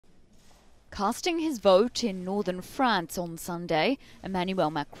Casting his vote in northern France on Sunday, Emmanuel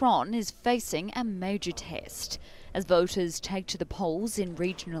Macron is facing a major test as voters take to the polls in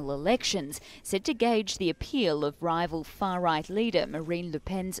regional elections set to gauge the appeal of rival far-right leader Marine Le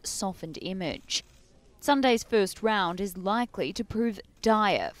Pen's softened image. Sunday's first round is likely to prove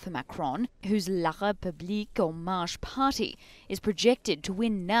dire for Macron, whose La République En Marche party is projected to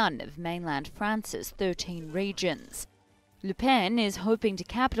win none of mainland France's 13 regions. Le Pen is hoping to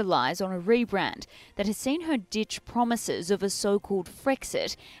capitalise on a rebrand that has seen her ditch promises of a so-called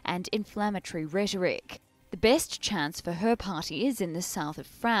Frexit and inflammatory rhetoric. The best chance for her party is in the south of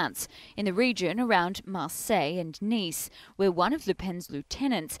France, in the region around Marseille and Nice, where one of Le Pen's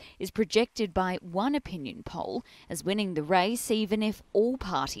lieutenants is projected by one opinion poll as winning the race even if all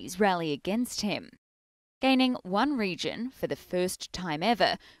parties rally against him. Gaining one region for the first time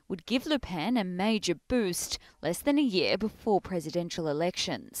ever would give Le Pen a major boost less than a year before presidential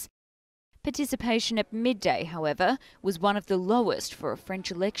elections. Participation at midday, however, was one of the lowest for a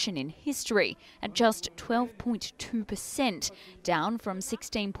French election in history, at just 12.2%, down from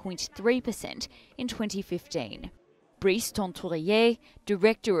 16.3% in 2015. Brice Tontourier,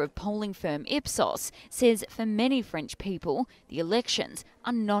 director of polling firm Ipsos, says for many French people, the elections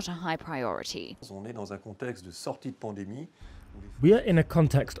are not a high priority. We are in a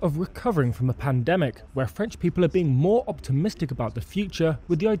context of recovering from a pandemic, where French people are being more optimistic about the future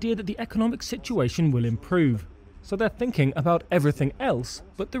with the idea that the economic situation will improve. So they're thinking about everything else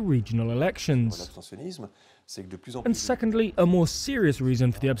but the regional elections. And secondly, a more serious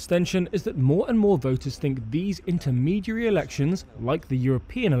reason for the abstention is that more and more voters think these intermediary elections, like the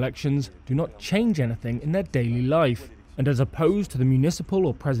European elections, do not change anything in their daily life. And as opposed to the municipal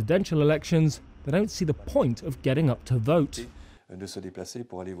or presidential elections, they don't see the point of getting up to vote.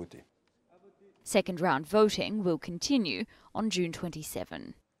 Second round voting will continue on June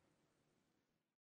 27.